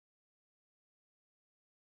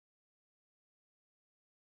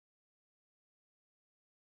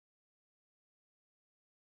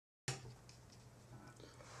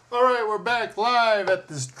Alright, we're back live at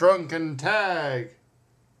this Drunken tag.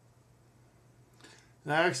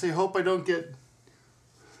 And I actually hope I don't get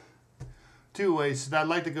too wasted. I'd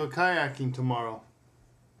like to go kayaking tomorrow.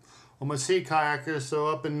 I'm a sea kayaker, so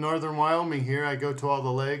up in northern Wyoming here, I go to all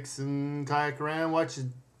the lakes and kayak around, watch the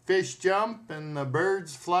fish jump and the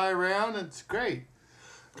birds fly around. It's great.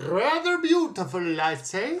 Rather beautiful, I'd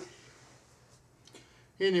say.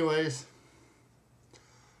 Anyways,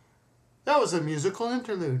 that was a musical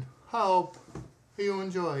interlude. Hope you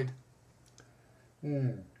enjoyed.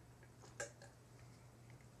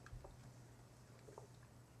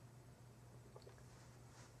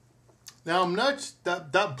 Now I'm not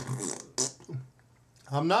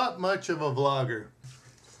much of a vlogger.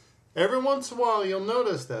 Every once in a while you'll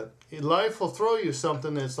notice that life will throw you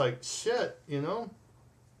something that's like shit, you know?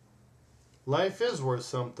 Life is worth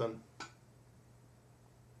something.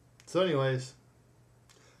 So anyways,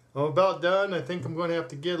 I'm about done. I think I'm going to have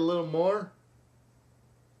to get a little more.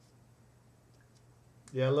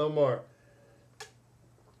 Yeah, a little more.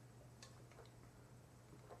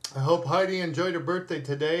 I hope Heidi enjoyed her birthday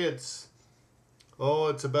today. It's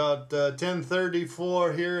about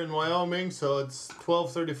 10:34 here in Wyoming, so it's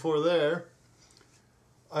 12:34 there.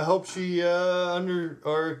 I hope she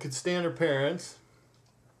could stand her parents,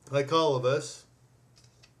 like all of us.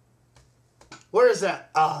 Where is that?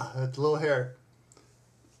 Ah, that little hair.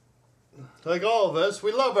 Like all of us,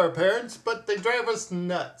 we love our parents, but they drive us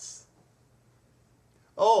nuts.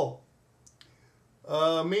 Oh,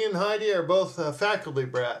 me and Heidi are both faculty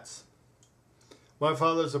brats. My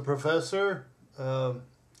father's a professor of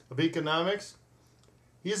economics.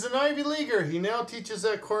 He's an Ivy Leaguer. He now teaches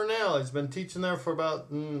at Cornell. He's been teaching there for about,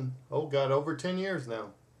 over 10 years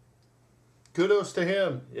now. Kudos to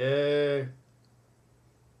him. Yay.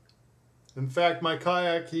 In fact, my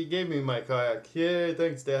kayak, he gave me my kayak. Yay,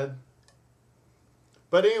 thanks, Dad.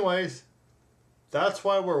 But anyways, that's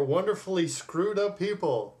why we're wonderfully screwed up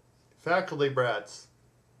people. Faculty brats.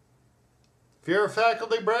 If you're a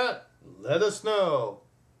faculty brat, let us know.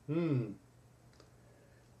 I'm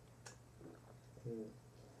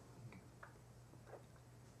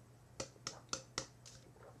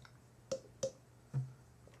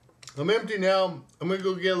empty now. I'm going to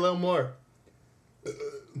go get a little more.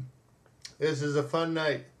 This is a fun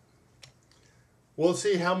night. We'll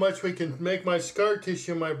see how much we can make my scar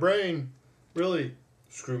tissue in my brain really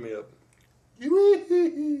screw me up.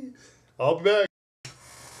 I'll be back.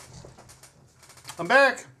 I'm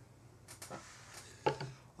back.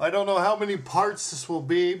 I don't know how many parts this will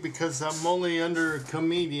be because I'm only under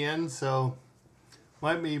comedian, so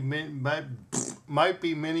might be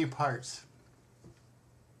many parts.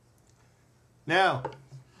 Now,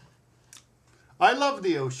 I love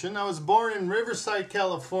the ocean. I was born in Riverside,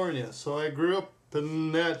 California, so I grew up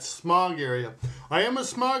in that smog area. I am a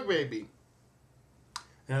smog baby,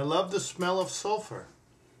 and I love the smell of sulfur.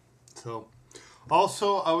 So,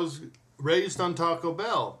 also, I was raised on Taco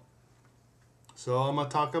Bell, so I'm a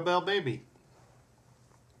Taco Bell baby.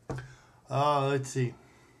 Let's see.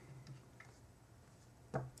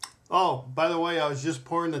 Oh, by the way, I was just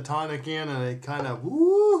pouring the tonic in, and I kind of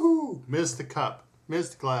missed the cup.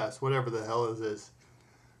 Missed glass, whatever the hell it is.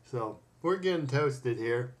 So, we're getting toasted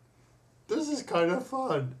here. This is kind of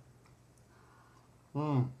fun.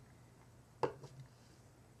 Yeah,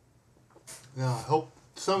 I hope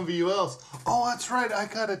some of you else. Oh, that's right. I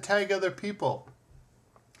gotta tag other people.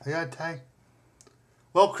 I gotta tag.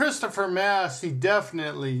 Well, Christopher Mass, he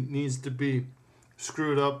definitely needs to be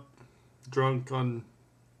screwed up, drunk on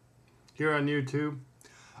here on YouTube.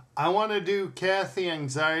 I want to do Kathy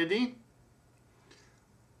Anxiety.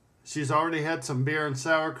 She's already had some beer and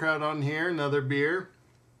sauerkraut on here. Another beer.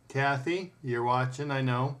 Kathy, you're watching, I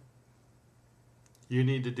know. You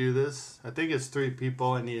need to do this. I think it's 3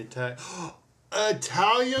 people I need to tag.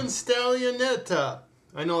 ItalianStallionette.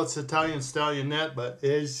 I know it's ItalianStallionette, but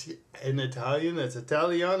is in Italian, it's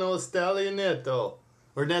ItalianStallionetto.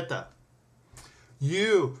 Or Netta.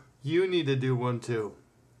 You need to do one too.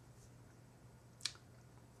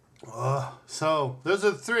 So, those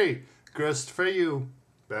are 3. Christopher, you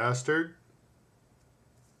bastard.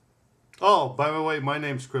 Oh, by the way, my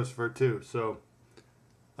name's Christopher too, so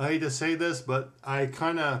I hate to say this, but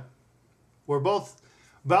we're both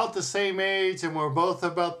about the same age, and we're both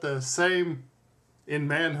about the same in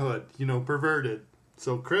manhood, perverted.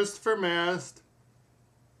 So Christopher Mast,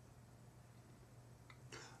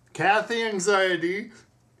 Kathy Anxiety,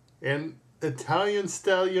 and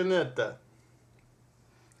ItalianStallionette.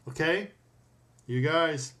 Okay? You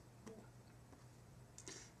guys,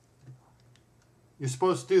 you're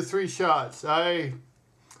supposed to do 3 shots. I'm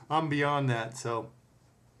beyond that, so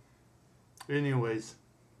anyways.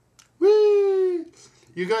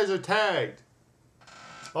 You guys are tagged.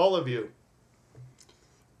 All of you.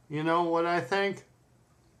 You know what I think?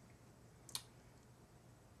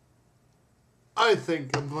 I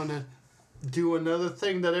think I'm going to do another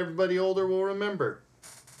thing that everybody older will remember.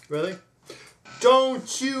 Ready?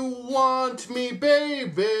 Don't you want me,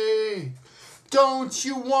 baby? Don't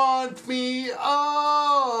you want me,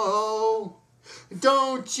 oh?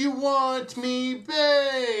 Don't you want me,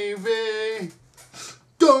 baby?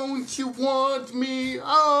 Don't you want me,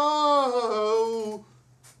 oh?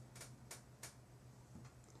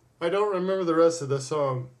 I don't remember the rest of the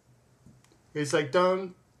song. It's like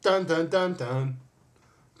dun dun dun dun dun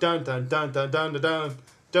dun dun dun dun dun dun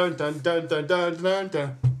dun dun dun dun dun dun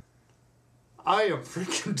dun. I am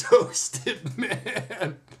freaking toasted,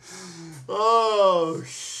 man. Oh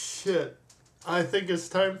shit. I think it's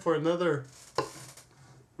time for another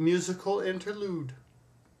musical interlude.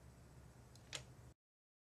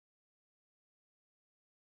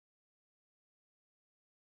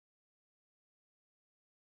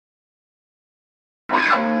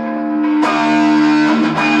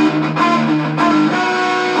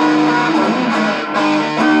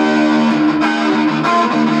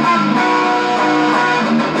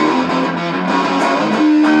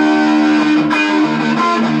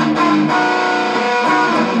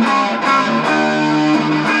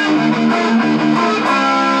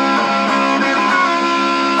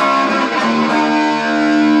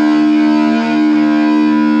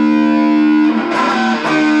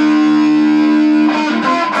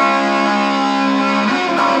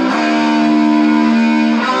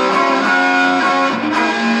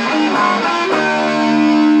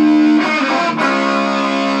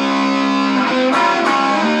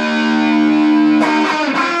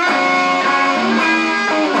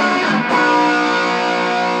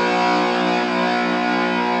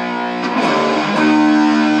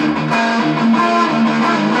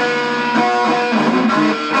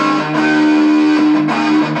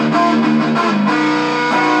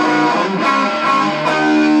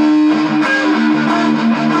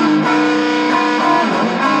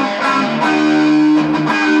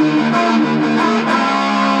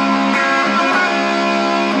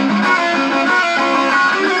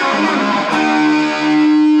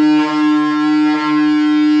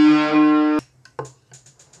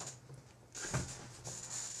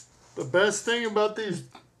 The best thing about these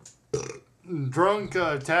drunk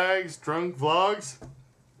tags, drunk vlogs,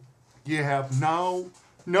 you have no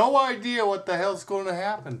idea what the hell's going to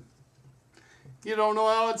happen. You don't know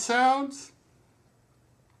how it sounds.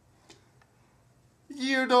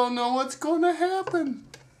 You don't know what's going to happen.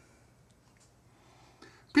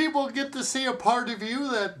 People get to see a part of you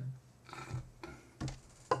that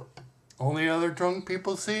only other drunk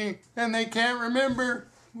people see, and they can't remember.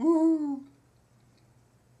 Woo!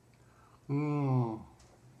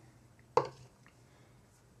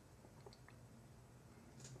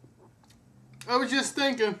 I was just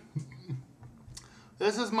thinking,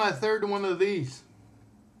 this is my third one of these.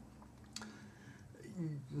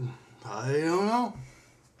 I don't know.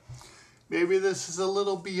 Maybe this is a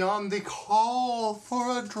little beyond the call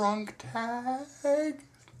for a drunk tag.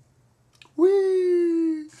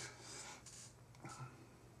 Whee!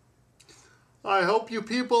 I hope you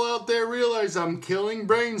people out there realize I'm killing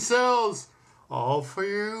brain cells. All for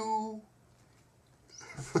you.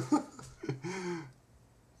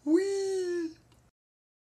 Whee!